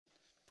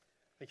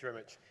Thank you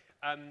very much.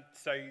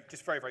 So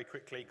just very, very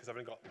quickly, because I've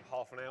only got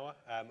half an hour,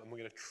 and we're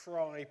going to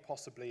try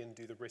possibly and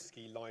do the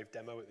risky live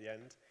demo at the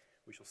end.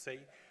 We shall see.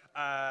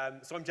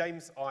 So I'm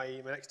James.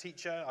 I'm an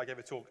ex-teacher. I gave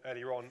a talk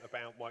earlier on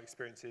about my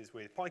experiences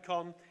with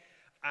PyCon,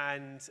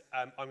 and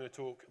I'm going to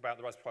talk about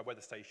the Raspberry Pi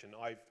weather station.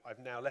 I've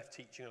now left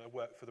teaching and I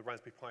work for the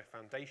Raspberry Pi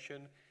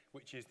Foundation,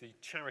 which is the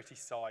charity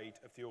side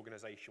of the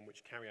organisation,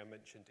 which Carrie-Anne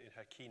mentioned in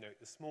her keynote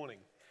this morning.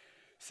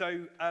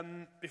 So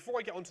before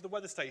I get onto the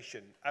weather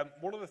station,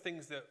 one of the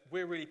things that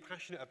we're really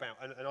passionate about,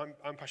 and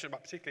I'm passionate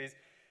about particularly, is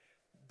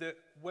that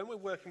when we're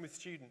working with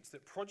students,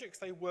 that projects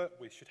they work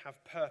with should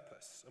have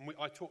purpose. And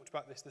I talked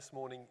about this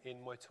morning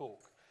in my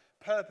talk.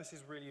 Purpose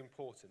is really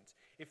important.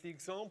 If the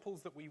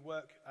examples that we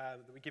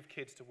give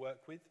kids to work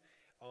with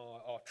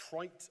are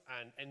trite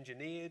and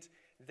engineered,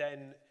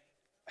 then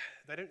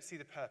they don't see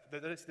the purpose, they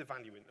don't see the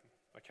value in them.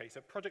 Okay,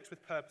 so projects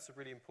with purpose are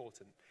really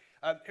important.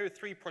 Here are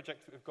 3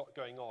 projects that we've got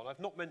going on. I've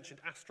not mentioned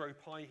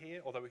AstroPi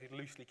here, although we could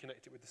loosely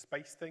connect it with the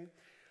space thing.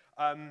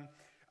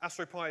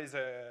 AstroPi is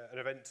an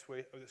event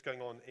that's going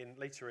on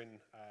later in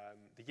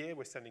the year.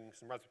 We're sending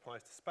some Raspberry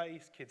Pis to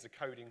space. Kids are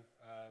coding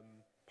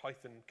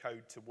Python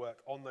code to work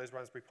on those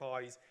Raspberry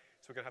Pis.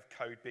 So we're going to have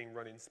code being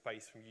run in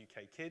space from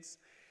UK kids.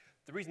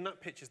 The reason that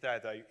picture's there,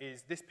 though,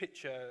 is this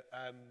picture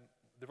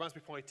the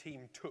Raspberry Pi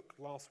team took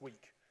last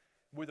week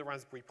with a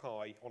Raspberry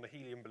Pi on a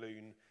helium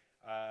balloon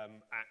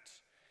at,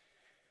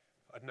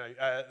 I don't know,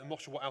 I'm not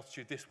sure what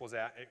altitude this was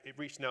at. It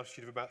reached an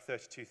altitude of about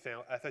 32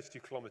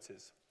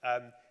 kilometers.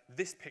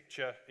 This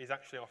picture is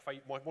actually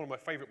one of my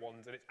favorite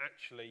ones, and it's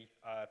actually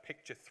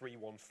picture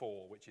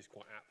 314, which is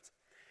quite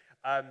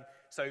apt.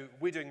 So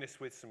we're doing this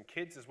with some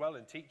kids as well,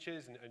 and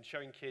teachers, and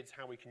showing kids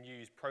how we can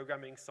use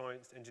programming,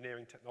 science,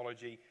 engineering,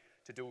 technology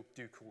to do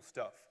cool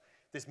stuff.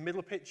 This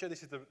middle picture,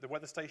 this is the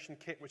weather station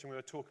kit, which I'm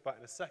going to talk about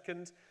in a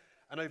second.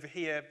 And over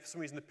here, for some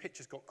reason, the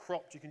picture's got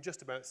cropped. You can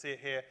just about see it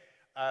here.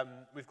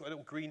 We've got a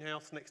little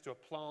greenhouse next to a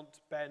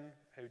plant. Ben,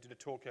 who did a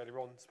talk earlier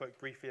on, spoke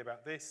briefly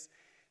about this.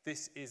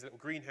 This is a little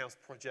greenhouse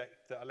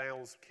project that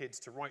allows kids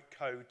to write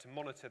code to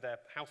monitor their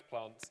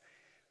houseplants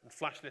and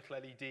flash little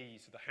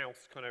LEDs so the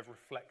house kind of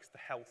reflects the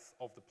health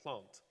of the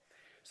plant.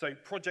 So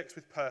projects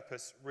with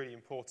purpose, really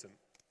important.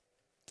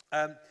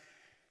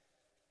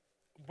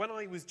 When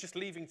I was just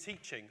leaving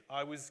teaching,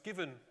 I was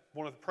given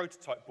one of the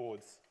prototype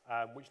boards,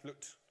 which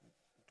looked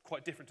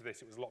quite different to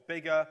this. It was a lot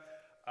bigger,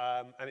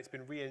 and it's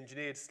been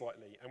re-engineered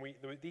slightly.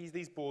 And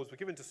these boards were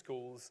given to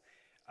schools.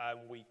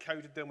 We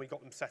coded them. We got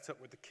them set up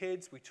with the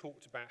kids. We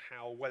talked about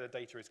how weather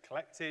data is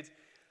collected,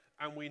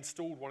 and we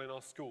installed one in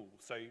our school.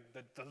 So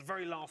the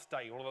very last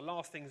day, one of the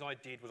last things I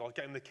did was I was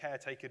getting the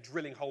caretaker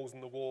drilling holes in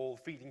the wall,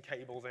 feeding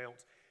cables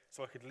out,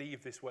 so I could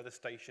leave this weather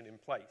station in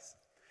place.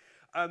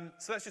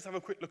 So let's just have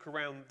a quick look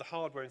around the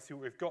hardware and see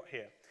what we've got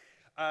here.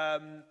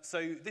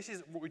 So this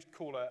is what we'd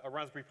call a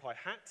Raspberry Pi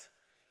hat.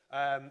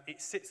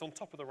 It sits on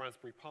top of the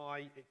Raspberry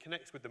Pi. It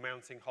connects with the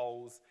mounting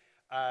holes,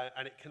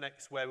 and it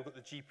connects where we've got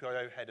the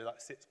GPIO header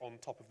that sits on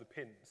top of the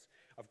pins.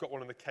 I've got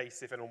one in the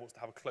case if anyone wants to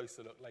have a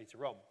closer look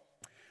later on.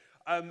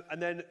 And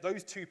then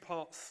those 2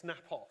 parts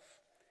snap off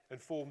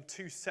and form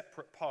 2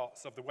 separate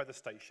parts of the weather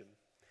station.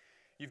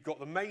 You've got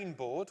the main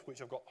board,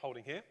 which I've got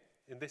holding here,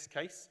 in this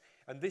case,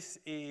 and this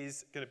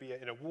is going to be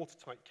in a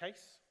watertight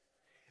case.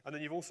 And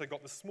then you've also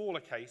got the smaller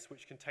case,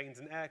 which contains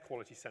an air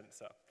quality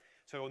sensor.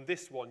 So on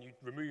this one, you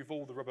remove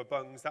all the rubber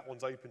bungs. That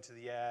one's open to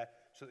the air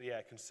so that the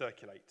air can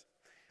circulate.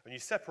 And you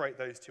separate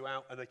those 2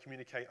 out, and they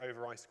communicate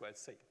over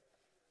I²C.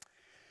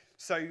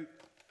 So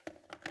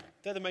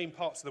they're the main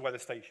parts of the weather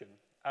station.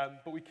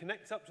 But we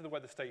connect up to the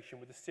weather station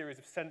with a series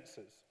of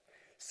sensors.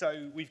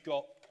 So we've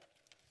got,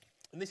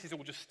 and this is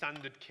all just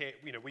standard kit.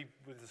 You know, with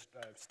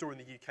a store in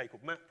the UK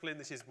called Maplin.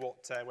 This is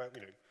what,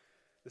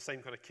 the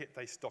same kind of kit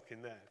they stock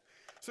in there.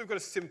 So we've got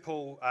a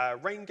simple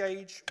rain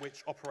gauge,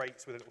 which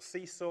operates with a little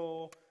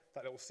seesaw.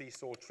 That little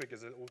seesaw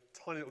triggers a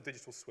tiny little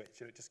digital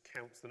switch, and it just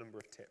counts the number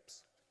of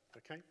tips.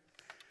 Okay?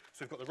 So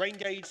we've got the rain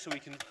gauge, so we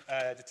can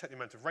detect the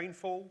amount of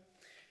rainfall.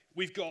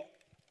 We've got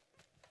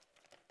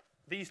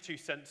these 2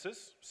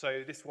 sensors.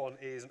 So this one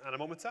is an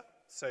anemometer,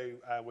 so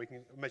we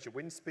can measure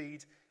wind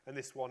speed, and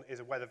this one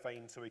is a weather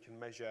vane, so we can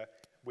measure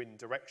wind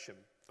direction.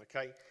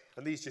 Okay?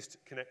 And these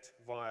just connect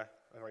via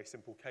a very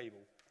simple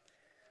cable.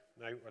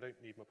 No, I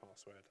don't need my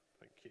password.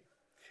 Thank you.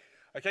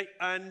 Okay,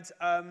 and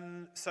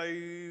so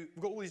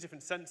we've got all these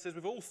different sensors.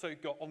 We've also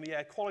got, on the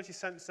air quality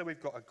sensor, we've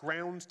got a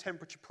ground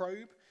temperature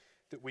probe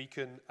that we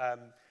can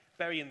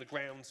bury in the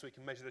ground so we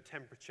can measure the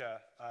temperature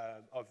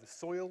of the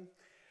soil.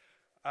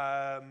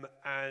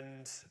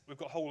 And we've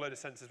got a whole load of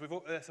sensors.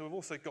 So we've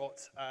also got,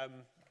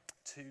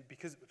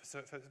 because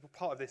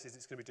part of this is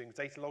it's going to be doing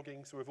data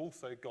logging, so we've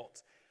also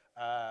got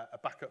a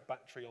backup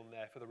battery on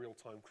there for the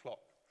real-time clock.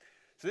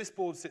 So this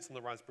board sits on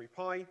the Raspberry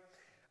Pi,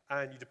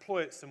 and you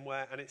deploy it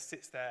somewhere, and it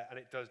sits there, and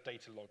it does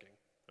data logging.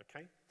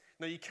 Okay?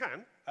 Now you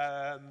can,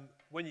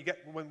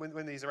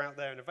 when these are out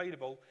there and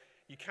available,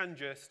 you can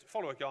just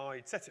follow a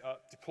guide, set it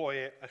up, deploy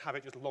it, and have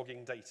it just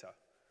logging data.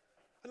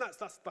 And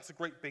that's a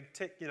great big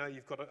tick. You know,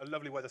 you've got a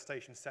lovely weather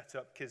station set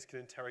up. Kids can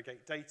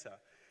interrogate data.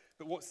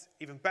 But what's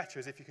even better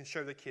is if you can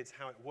show the kids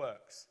how it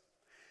works.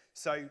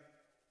 So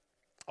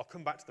I'll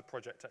come back to the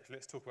project, actually.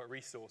 Let's talk about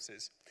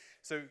resources.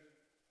 So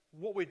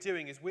what we're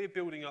doing is we're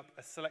building up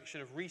a selection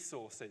of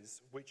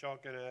resources which are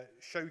going to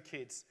show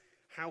kids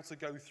how to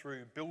go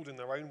through building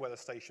their own weather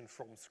station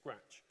from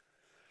scratch.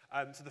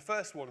 So the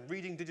first one,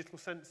 reading digital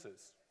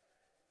sensors.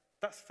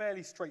 That's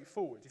fairly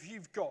straightforward. If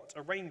you've got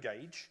a rain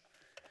gauge,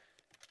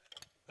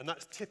 and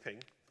that's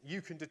tipping,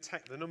 you can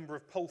detect the number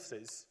of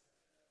pulses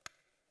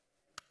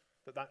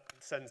that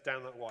sends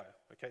down that wire.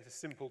 Okay, it's a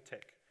simple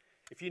tick.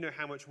 If you know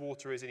how much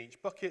water is in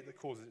each bucket that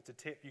causes it to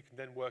tip, you can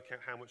then work out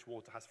how much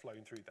water has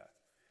flown through there.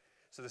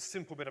 So there's a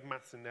simple bit of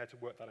maths in there to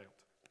work that out.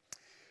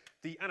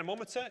 The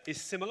anemometer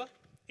is similar.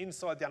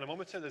 Inside the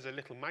anemometer, there's a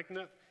little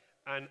magnet,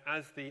 and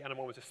as the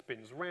anemometer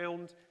spins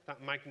round,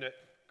 that magnet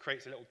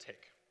creates a little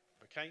tick.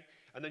 Okay?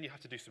 And then you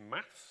have to do some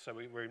maths. So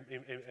we're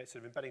sort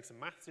of embedding some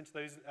maths into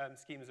those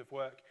schemes of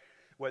work,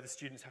 where the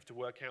students have to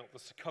work out the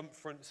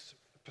circumference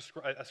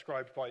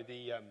ascribed by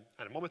the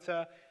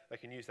anemometer. They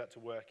can use that to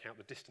work out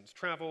the distance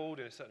travelled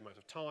in a certain amount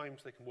of time,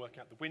 so they can work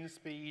out the wind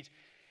speed.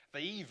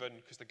 They even,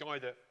 because the guy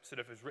that sort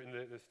of has written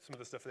some of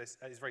the stuff for this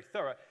is very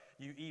thorough,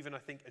 you even, I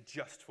think,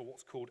 adjust for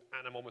what's called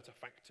anemometer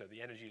factor,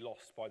 the energy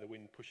lost by the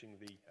wind pushing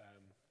the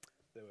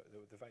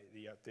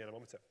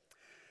anemometer.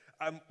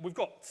 We've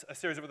got a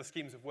series of other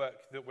schemes of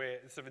work that we're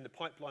sort of in the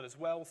pipeline as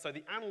well. So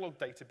the analog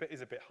data bit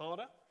is a bit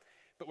harder,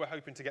 but we're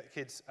hoping to get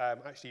kids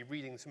actually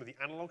reading some of the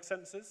analog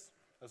sensors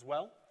as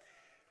well.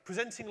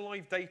 Presenting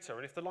live data,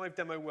 and if the live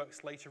demo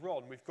works later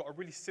on, we've got a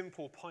really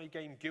simple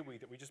pygame GUI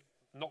that we just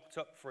knocked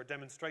up for a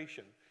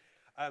demonstration,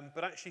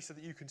 but actually so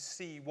that you can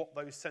see what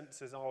those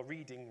sensors are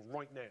reading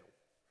right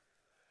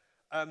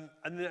now.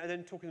 And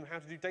then talking to them how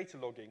to do data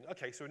logging.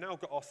 Okay, so we've now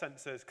got our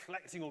sensors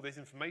collecting all this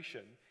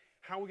information.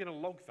 How are we going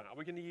to log that? Are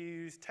we going to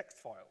use text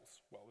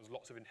files? Well, there's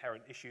lots of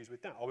inherent issues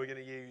with that. Are we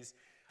going to use,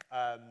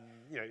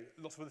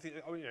 lots of other things?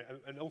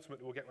 And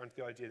ultimately, we'll get around to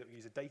the idea that we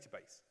use a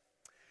database.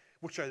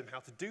 We'll show them how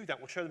to do that.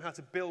 We'll show them how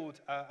to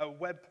build a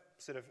web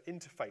sort of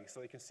interface so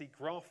they can see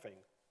graphing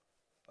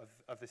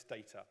of this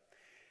data.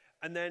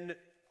 And then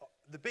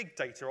the big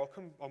data,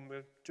 I'm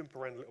going to jump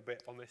around a little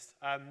bit on this.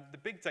 The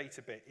big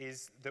data bit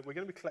is that we're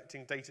going to be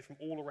collecting data from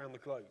all around the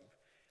globe.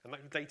 And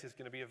that data is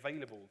going to be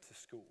available to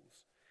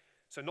schools.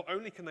 So not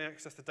only can they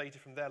access the data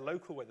from their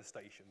local weather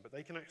station, but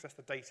they can access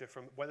the data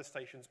from weather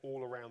stations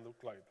all around the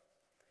globe,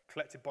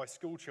 collected by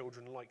school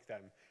children like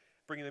them,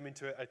 bringing them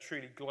into a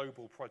truly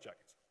global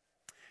project.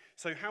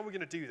 So how are we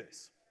going to do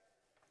this?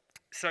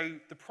 So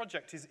the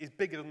project is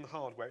bigger than the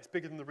hardware. It's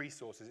bigger than the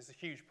resources. It's a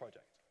huge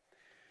project.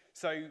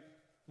 So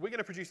we're going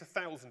to produce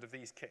 1,000 of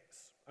these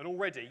kits. And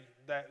already,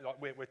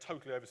 we're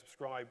totally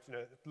oversubscribed.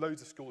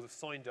 Loads of schools have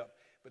signed up.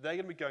 But they're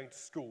going to be going to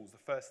schools, the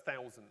first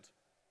 1,000.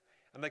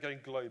 And they're going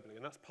globally.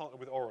 And that's partnered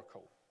with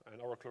Oracle.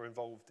 And Oracle are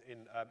involved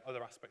in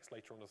other aspects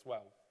later on as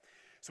well.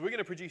 So we're going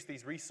to produce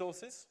these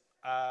resources,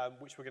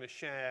 which we're going to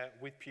share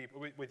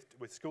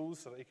with schools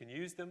so that they can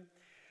use them.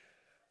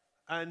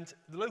 And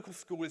the local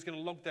school is going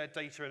to log their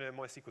data in a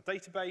MySQL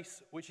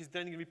database, which is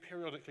then going to be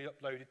periodically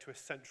uploaded to a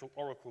central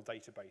Oracle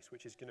database,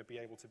 which is going to be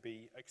able to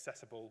be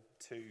accessible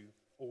to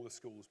all the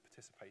schools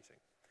participating,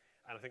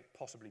 and I think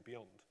possibly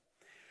beyond.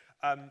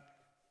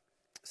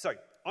 So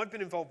I've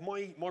been involved,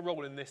 my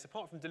role in this,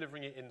 apart from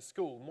delivering it in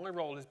school, my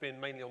role has been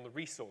mainly on the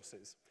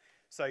resources.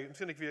 So I'm just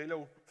going to give you a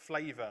little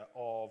flavour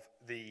of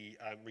the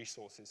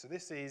resources. So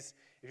this is,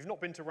 if you've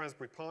not been to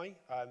Raspberry Pi,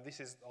 this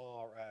is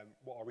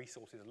what our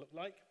resources look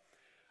like.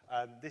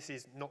 This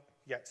is not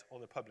yet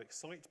on a public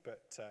site,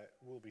 but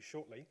will be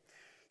shortly.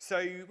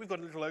 So we've got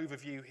a little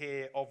overview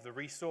here of the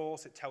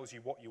resource. It tells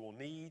you what you will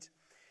need.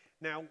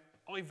 Now,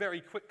 I very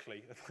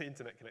quickly, my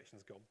internet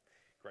connection's gone,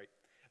 great.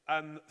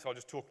 So I'll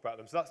just talk about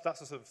them. So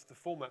that's sort of the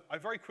format. I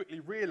very quickly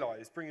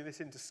realized, bringing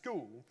this into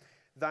school,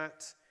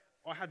 that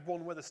I had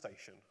one weather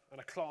station and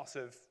a class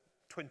of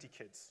 20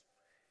 kids.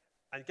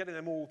 And getting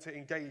them all to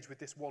engage with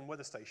this one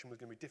weather station was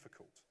going to be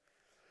difficult.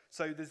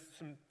 So there's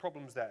some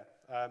problems there.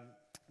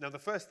 Now, the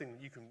first thing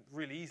you can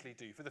really easily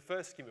do for the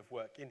first scheme of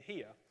work in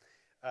here,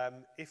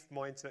 if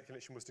my internet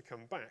connection was to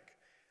come back,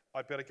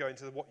 I'd better go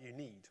into what you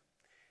need.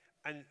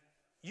 And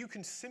you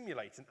can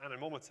simulate an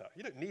anemometer.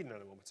 You don't need an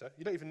anemometer.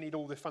 You don't even need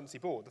all this fancy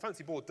board. The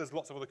fancy board does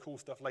lots of other cool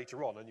stuff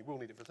later on, and you will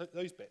need it for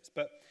those bits.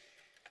 But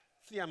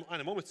for the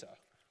anemometer,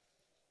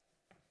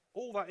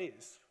 all that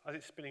is, as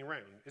it's spinning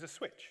around, is a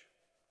switch.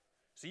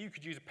 So you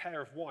could use a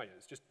pair of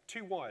wires, just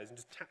 2 wires, and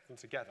just tap them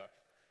together.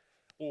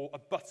 Or a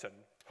button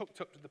hooked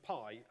up to the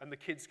Pi, and the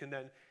kids can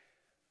then,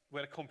 we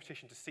had a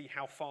competition to see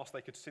how fast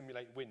they could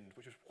simulate wind,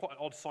 which was quite an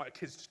odd sight of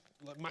kids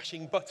like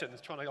mashing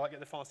buttons, trying to get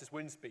the fastest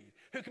wind speed.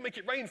 Who can make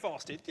it rain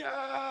fastest?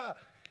 Yeah!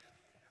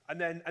 And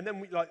then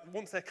we,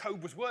 once their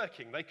code was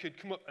working, they could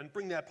come up and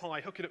bring their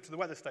Pi, hook it up to the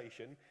weather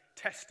station,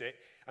 test it,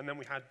 and then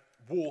we had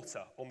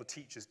water on the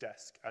teacher's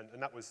desk, and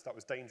that was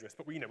dangerous.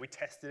 But we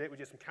tested it, we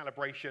did some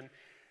calibration.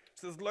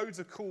 So there's loads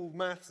of cool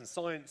maths and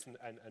science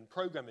and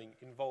programming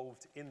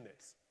involved in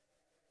this.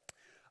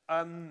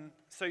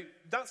 So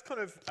that's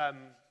kind of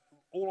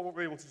all I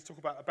really wanted to talk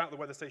about the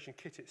weather station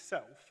kit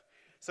itself.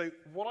 So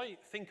what I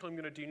think I'm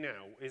going to do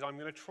now is I'm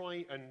going to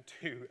try and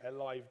do a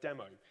live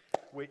demo,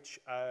 which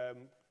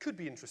could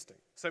be interesting.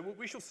 So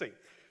we shall see.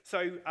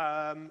 So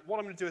what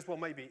I'm going to do as well,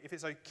 maybe, if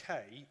it's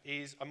okay,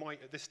 is I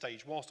might, at this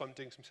stage, whilst I'm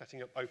doing some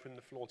setting up, open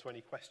the floor to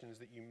any questions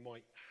that you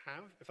might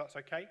have, if that's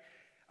okay.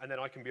 And then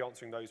I can be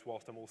answering those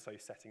whilst I'm also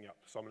setting up.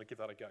 So I'm going to give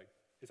that a go.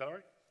 Is that all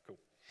right? Cool.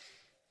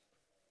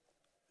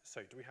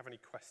 So do we have any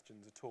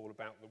questions at all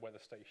about the weather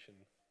station?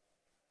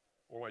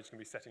 Or am I just going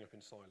to be setting up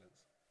in silence?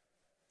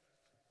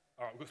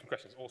 All right, we've got some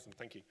questions. Awesome,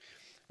 thank you.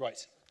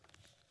 Right.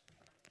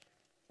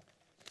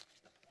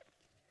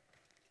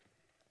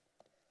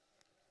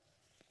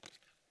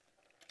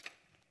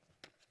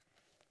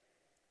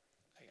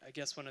 I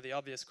guess one of the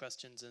obvious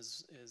questions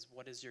is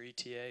what is your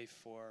ETA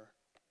for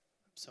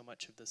so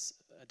much of this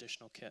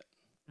additional kit?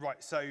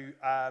 Right, so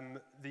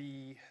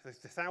the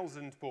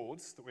 1,000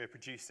 boards that we're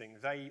producing,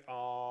 they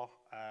are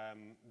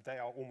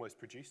almost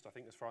produced, I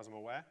think, as far as I'm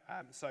aware.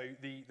 So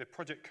the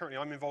project currently,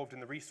 I'm involved in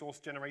the resource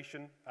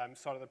generation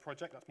side of the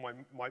project. That's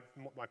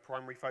my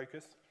primary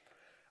focus.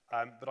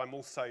 But I'm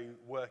also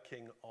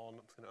working on,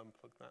 I'm just going to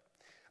unplug that.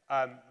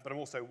 But I'm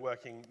also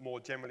working more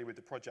generally with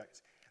the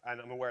project, and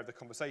I'm aware of the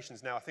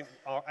conversations. Now, I think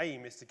our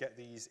aim is to get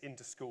these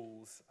into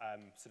schools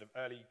sort of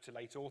early to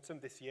late autumn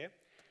this year.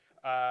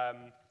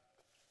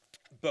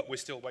 But we're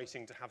still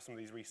waiting to have some of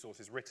these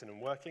resources written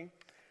and working.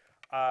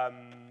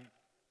 And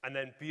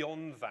then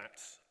beyond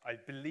that, I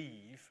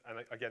believe,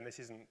 and again, this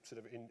isn't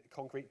sort of in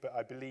concrete, but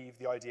I believe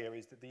the idea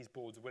is that these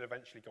boards will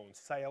eventually go on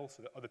sale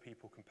so that other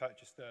people can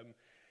purchase them,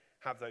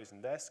 have those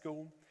in their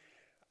school.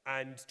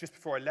 And just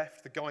before I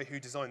left, the guy who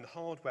designed the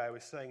hardware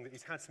was saying that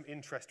he's had some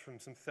interest from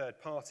some third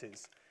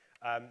parties.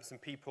 Some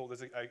people,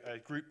 there's a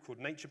group called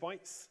Nature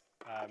Bites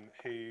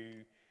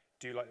who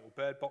do like little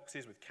bird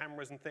boxes with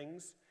cameras and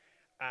things.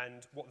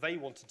 And what they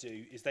want to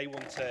do is they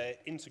want to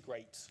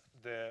integrate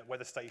the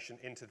weather station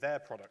into their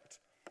product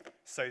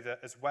so that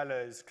as well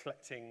as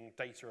collecting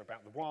data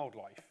about the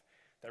wildlife,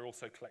 they're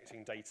also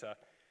collecting data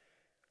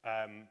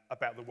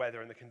about the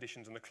weather and the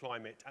conditions and the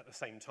climate at the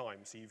same time.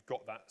 So you've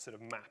got that sort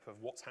of map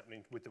of what's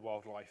happening with the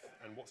wildlife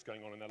and what's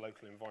going on in their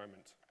local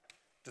environment.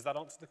 Does that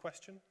answer the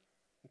question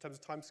in terms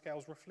of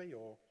timescales roughly,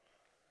 or?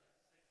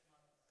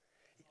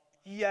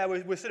 Yeah,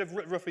 we're sort of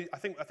roughly, I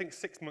think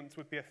 6 months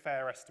would be a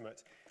fair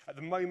estimate. At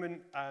the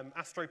moment,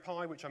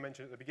 AstroPy, which I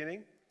mentioned at the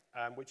beginning,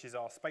 which is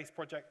our space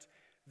project,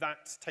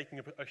 that's taking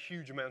up a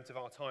huge amount of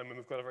our time, and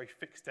we've got a very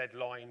fixed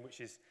deadline, which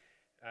is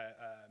a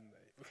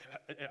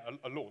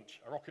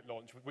rocket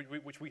launch,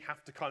 which we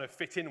have to kind of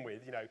fit in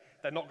with. You know,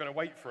 they're not going to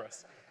wait for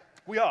us.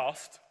 We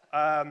asked,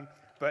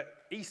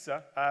 but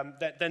ESA,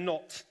 they're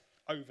not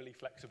overly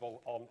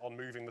flexible on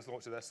moving the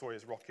launch of their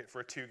Soyuz rocket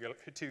for a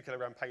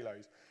 2-kilogram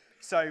payload.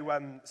 So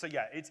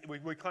yeah,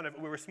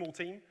 we're a small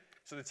team.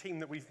 So the team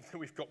that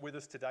we've got with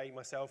us today,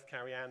 myself,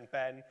 Carrie-Anne,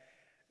 Ben,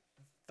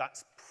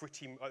 that's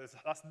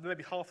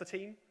maybe half the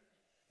team.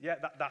 Yeah,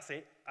 that's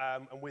it.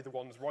 And we're the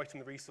ones writing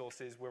the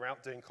resources. We're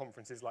out doing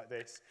conferences like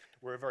this.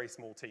 We're a very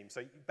small team.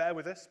 So bear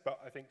with us, but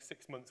I think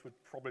 6 months would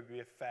probably be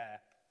a fair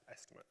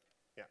estimate.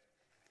 Yeah.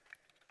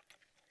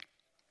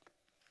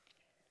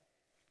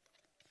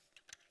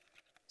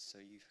 So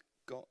you've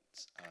got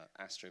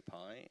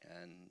AstroPy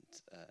and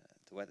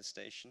the weather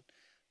station.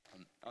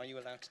 Are you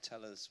allowed to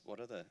tell us what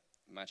other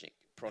magic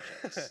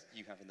projects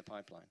you have in the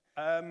pipeline?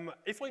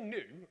 If I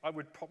knew, I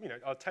would probably,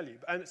 I'll tell you.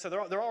 And so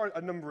there are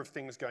a number of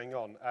things going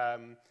on.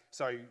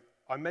 So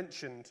I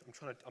mentioned,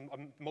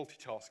 I'm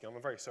multitasking.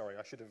 I'm very sorry.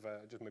 I should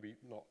have just maybe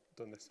not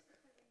done this.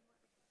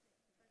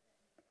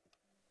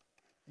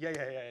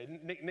 Yeah.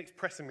 Nick's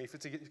pressing me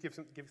to give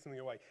something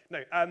away.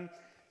 No.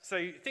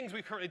 So things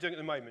we're currently doing at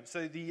the moment.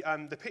 So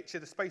the picture,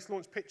 the space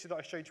launch picture that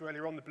I showed you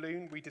earlier on, the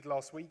balloon we did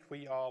last week.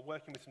 We are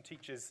working with some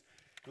teachers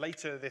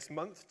later this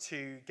month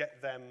to get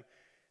them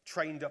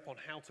trained up on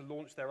how to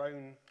launch their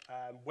own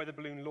weather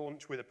balloon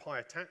launch with a Pi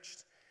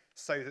attached,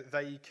 so that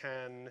they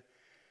can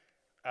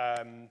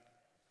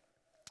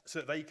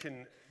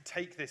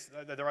take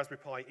the Raspberry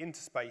Pi into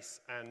space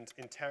and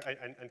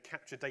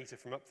capture data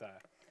from up there.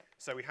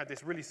 So we had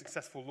this really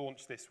successful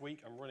launch this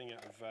week. I'm running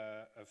out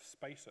of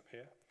space up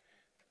here.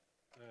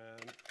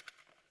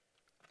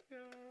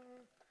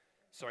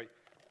 Sorry.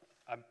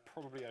 I'm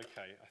probably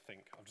okay, I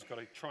think. I've just got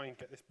to try and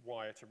get this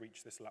wire to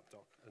reach this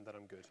laptop, and then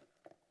I'm good.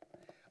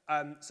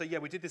 So yeah,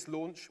 we did this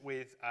launch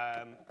with,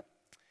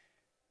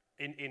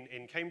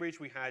 in Cambridge.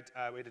 We had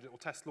a little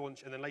test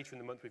launch, and then later in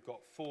the month we've got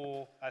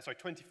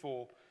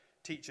 24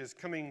 teachers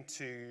coming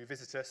to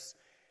visit us.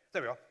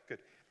 There we are, good.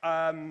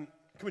 Coming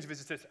to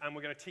visit us, and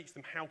we're going to teach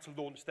them how to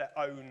launch their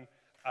own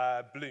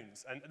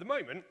balloons. And at the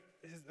moment,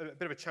 this is a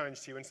bit of a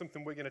challenge to you, and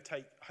something we're going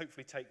to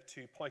hopefully take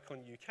to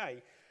PyCon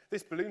UK.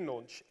 This balloon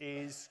launch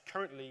is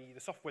currently, the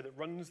software that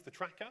runs the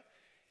tracker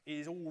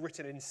is all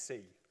written in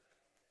C.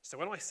 So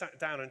when I sat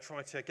down and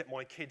tried to get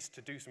my kids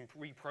to do some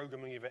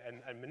reprogramming of it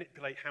and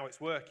manipulate how it's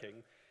working, I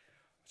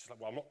was just like,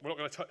 well, we're not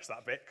going to touch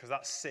that bit because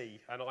that's C,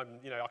 and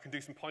I can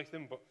do some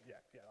Python, but yeah,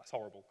 that's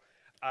horrible.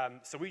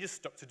 So we just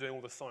stuck to doing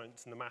all the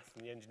science and the math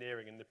and the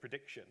engineering and the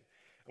prediction.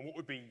 And what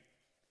would be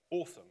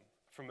awesome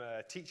from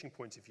a teaching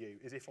point of view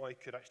is if I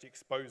could actually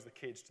expose the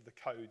kids to the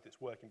code that's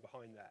working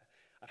behind there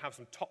and have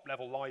some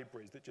top-level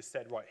libraries that just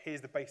said, right,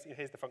 here's the basic,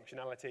 here's the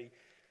functionality,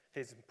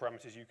 here's the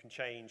parameters you can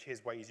change,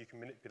 here's ways you can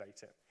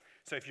manipulate it.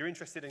 So if you're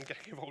interested in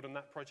getting involved in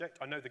that project,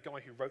 I know the guy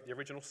who wrote the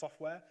original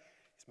software,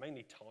 it's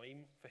mainly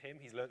time for him.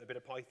 He's learned a bit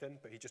of Python,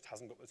 but he just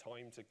hasn't got the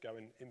time to go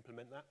and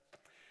implement that.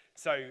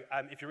 So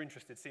if you're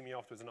interested, see me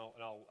afterwards and I'll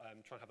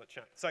try and have that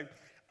chat. So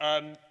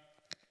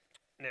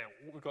now,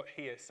 what we've got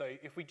here, so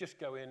if we just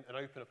go in and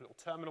open up a little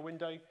terminal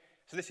window,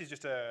 so this is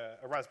just a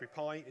Raspberry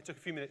Pi. It took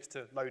a few minutes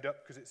to load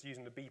up because it's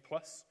using the B+,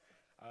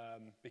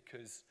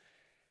 because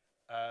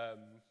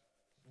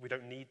we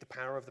don't need the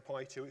power of the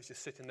Pi 2, it's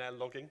just sitting there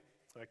logging,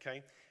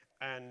 okay?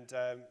 And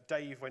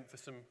Dave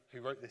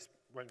who wrote this,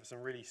 went for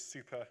some really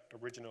super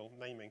original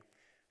naming.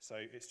 So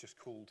it's just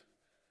called,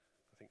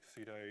 I think,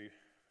 sudo/Dave,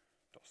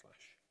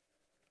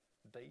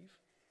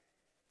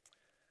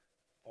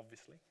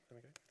 obviously, there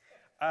we go.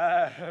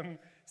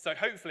 So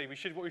hopefully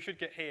what we should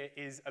get here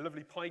is a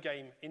lovely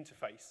pygame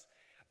interface,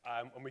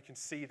 and we can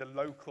see the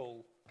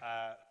local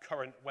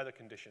current weather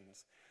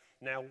conditions.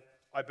 Now,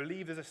 I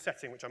believe there's a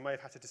setting which I may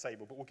have had to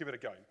disable, but we'll give it a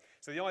go.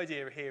 So the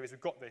idea here is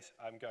we've got this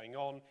going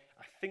on.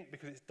 I think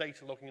because it's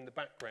data logging in the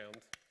background,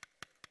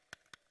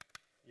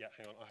 yeah,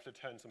 hang on, I have to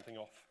turn something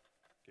off.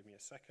 Give me a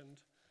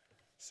second.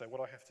 So what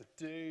I have to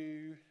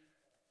do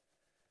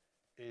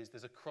is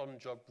there's a cron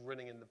job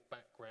running in the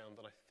background,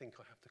 and I think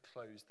I have to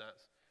close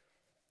that.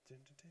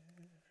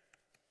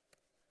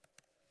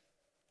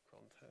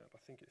 Cron tab, I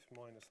think it's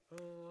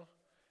 -R,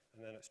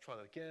 and then let's try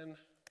that again.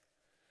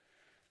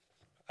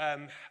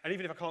 And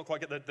even if I can't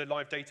quite get the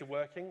live data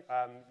working,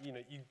 you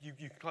know,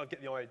 you can kind of get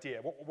the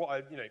idea.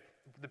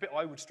 The bit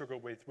I would struggle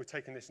with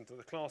taking this into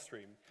the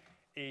classroom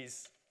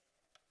is,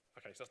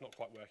 okay, so that's not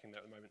quite working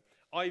there at the moment.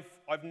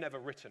 I've never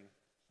written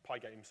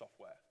pygame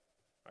software,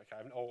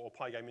 okay, or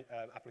pygame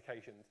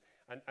applications.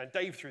 And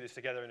Dave threw this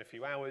together in a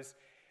few hours,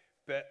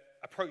 but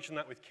approaching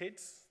that with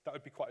kids, that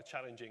would be quite a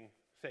challenging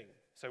thing.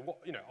 So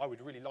what, you know, I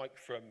would really like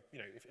from, you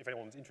know, if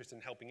anyone's interested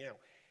in helping out,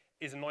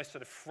 is a nice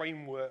sort of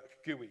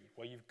framework GUI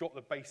where you've got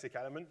the basic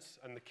elements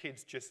and the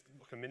kids just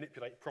can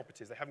manipulate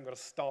properties. They haven't got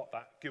to start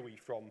that GUI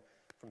from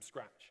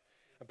scratch.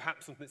 And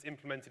perhaps something that's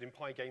implemented in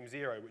Pygame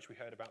 0, which we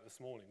heard about this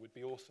morning, would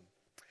be awesome.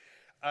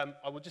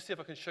 I will just see if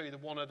I can show you the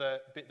one other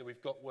bit that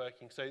we've got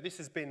working. So this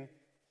has been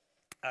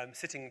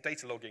sitting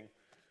data logging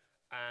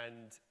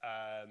and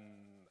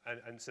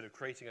sort of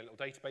creating a little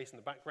database in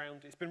the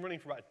background. It's been running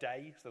for about a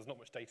day, so there's not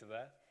much data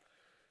there.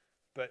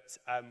 But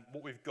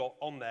what we've got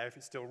on there, if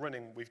it's still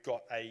running, we've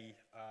got a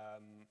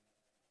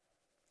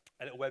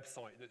little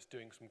website that's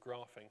doing some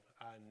graphing.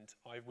 And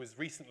I was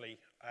recently,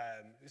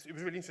 it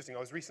was really interesting, I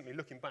was recently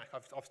looking back,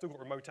 I've still got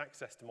remote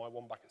access to my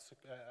one back at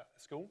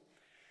school.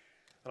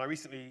 And I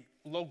recently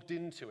logged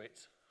into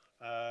it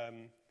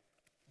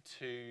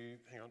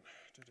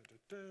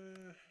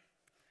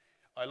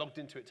I logged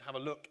into it to have a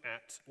look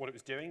at what it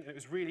was doing. And it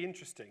was really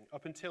interesting.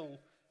 Up until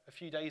a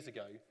few days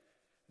ago,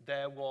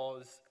 there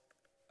was,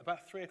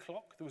 about 3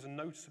 o'clock, there was a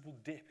noticeable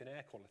dip in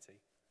air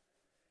quality.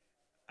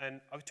 And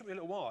it took me a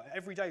little while.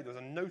 Every day there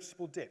was a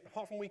noticeable dip.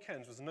 Apart from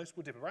weekends, there was a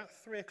noticeable dip. Around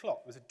 3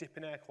 o'clock, there was a dip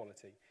in air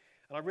quality.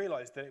 And I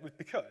realized that it was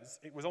because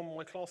it was on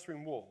my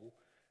classroom wall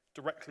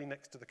directly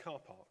next to the car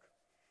park.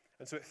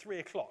 And so at 3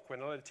 o'clock,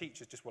 when a lot of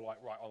teachers just were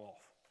like, right, I'm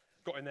off,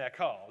 got in their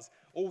cars,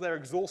 all their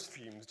exhaust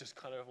fumes just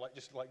kind of like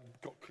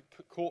got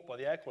caught by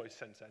the air quality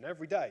sensor. And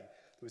every day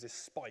there was this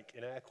spike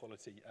in air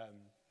quality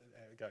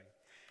going.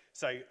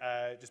 So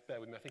just bear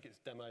with me, I think it's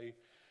demo.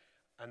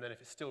 And then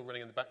if it's still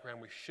running in the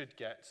background, we should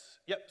get,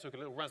 yep, so we've got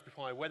a little Raspberry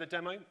Pi weather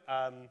demo.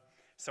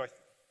 So I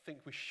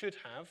think we should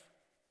have,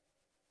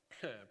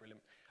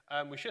 brilliant.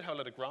 We should have a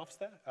lot of graphs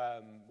there,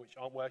 which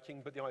aren't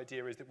working, but the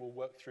idea is that we'll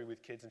work through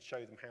with kids and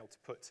show them how to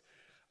put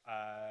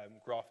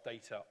graph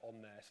data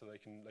on there so they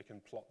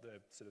can plot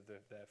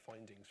their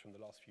findings from the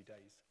last few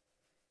days.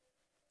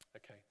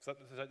 Okay, so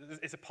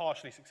it's a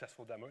partially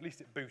successful demo. At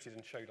least it booted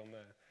and showed on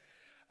there.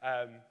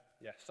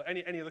 Yeah, so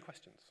any other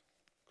questions?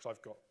 Because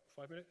I've got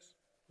 5 minutes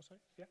or so,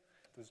 yeah?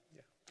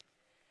 Yeah.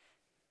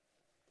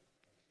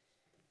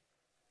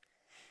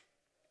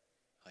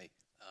 Hi,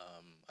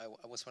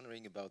 I was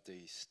wondering about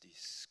this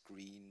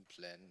screen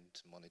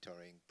blend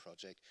monitoring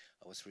project.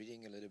 I was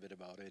reading a little bit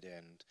about it,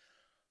 and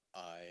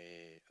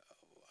I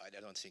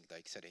don't think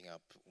like setting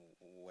up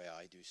where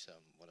I do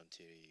some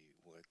voluntary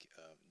work,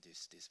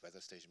 this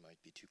weather station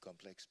might be too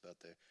complex, but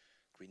the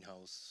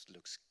greenhouse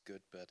looks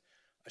good. But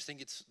I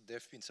think there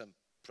have been some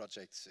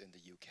projects in the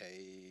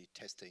UK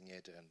testing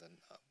it, and then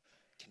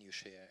can you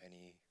share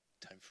any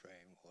time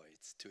frame, or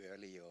it's too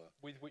early, or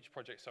with which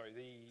project? Sorry,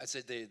 I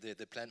said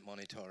the plant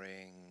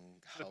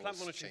monitoring. The plant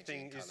monitoring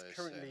thing is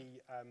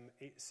currently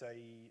it's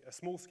a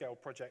small scale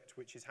project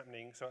which is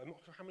happening. So I'm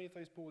not sure how many of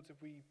those boards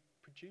have we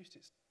produced.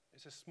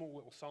 It's a small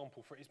little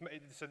sample for it.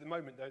 So at the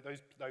moment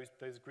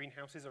those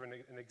greenhouses are in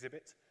an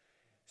exhibit.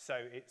 So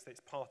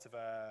it's part of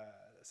a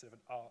sort of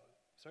an art.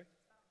 Sorry.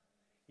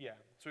 Yeah,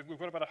 so we've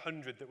got about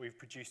 100 that we've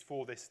produced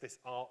for this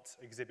art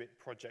exhibit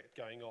project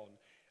going on.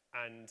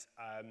 And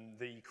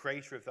the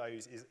creator of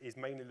those is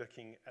mainly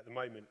looking at the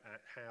moment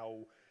at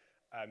how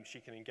she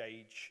can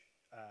engage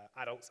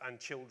adults and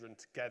children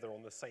together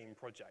on the same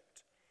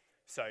project.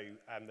 So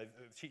the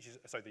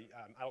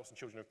adults and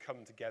children have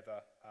come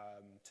together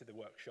to the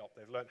workshop.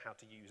 They've learned how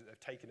to use it. They've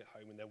taken it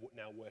home, and they're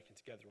now working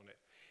together on it.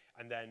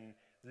 And then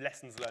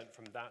lessons learned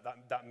from that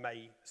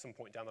may, at some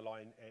point down the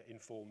line,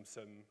 inform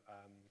some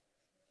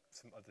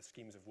other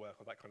schemes of work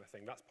or that kind of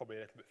thing. That's probably a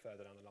little bit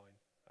further down the line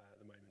at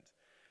the moment.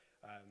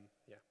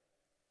 Yeah.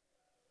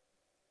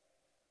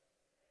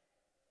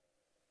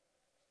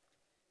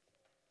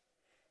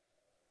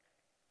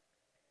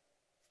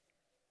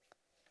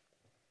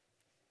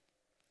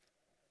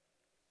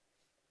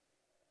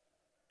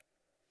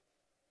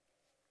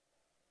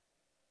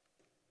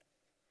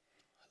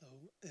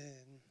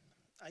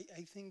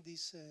 I think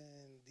this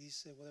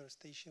weather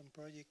station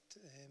project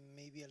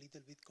may be a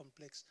little bit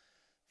complex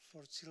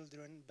for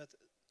children, but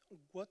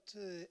what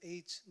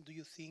age do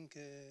you think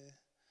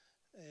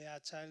a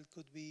child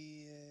could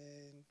be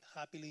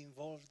happily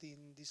involved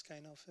in this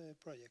kind of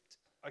project?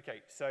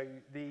 Okay, so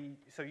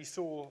you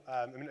saw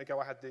a minute ago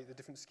I had the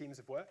different schemes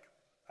of work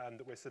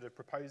that we're sort of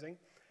proposing.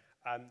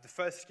 The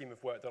first scheme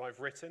of work that I've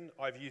written,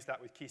 I've used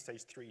that with Key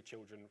Stage 3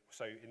 children.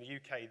 So in the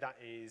UK, that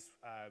is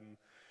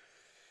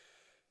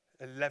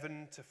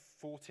 11 to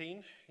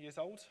 14 years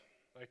old,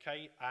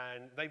 okay?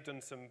 And they've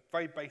done some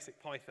very basic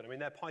Python. I mean,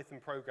 their Python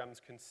programs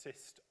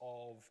consist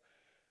of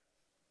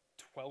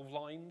 12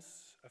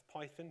 lines of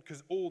Python,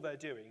 because all they're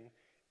doing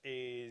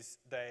is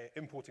they're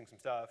importing some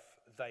stuff,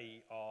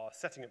 they are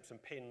setting up some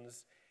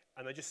pins,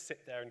 and they just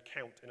sit there and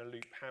count in a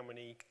loop how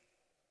many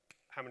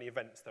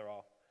events there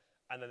are.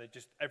 And then they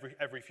just,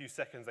 every few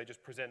seconds, they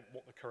just present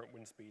what the current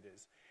wind speed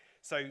is.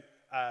 So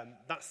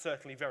that's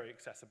certainly very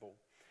accessible.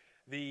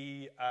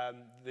 The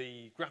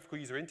graphical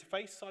user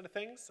interface side of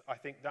things, I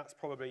think that's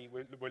probably,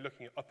 we're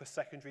looking at upper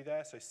secondary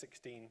there, so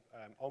 16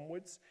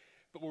 onwards.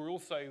 But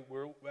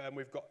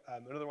we've got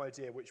another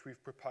idea which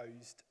we've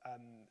proposed.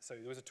 So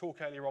there was a talk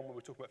earlier on where we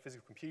were talking about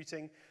physical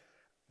computing.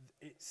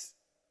 It's,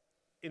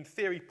 in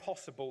theory,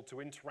 possible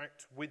to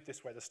interact with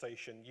this weather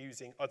station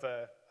using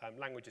other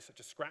languages such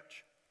as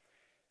Scratch.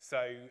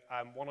 So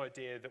one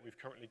idea that we've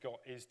currently got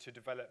is to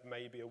develop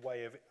maybe a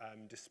way of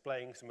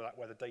displaying some of that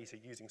weather data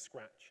using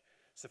Scratch.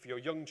 So for your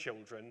young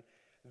children,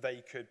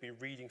 they could be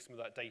reading some of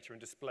that data and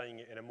displaying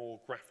it in a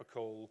more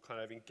graphical, kind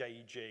of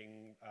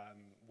engaging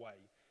way.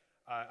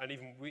 And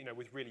even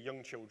with really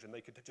young children,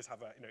 they could just have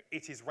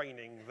it is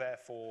raining,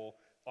 therefore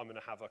I'm going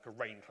to have like a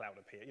rain cloud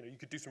appear. You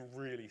could do some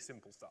really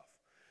simple stuff.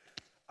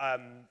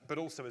 But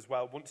also as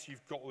well, once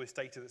you've got all this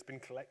data that's been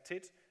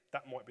collected,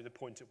 that might be the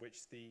point at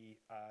which the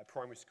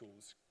primary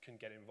schools can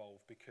get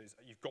involved, because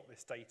you've got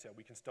this data,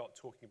 we can start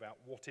talking about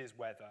what is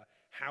weather,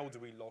 how do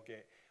we log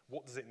it,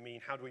 what does it mean,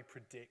 how do we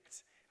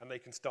predict, and they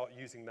can start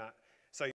using that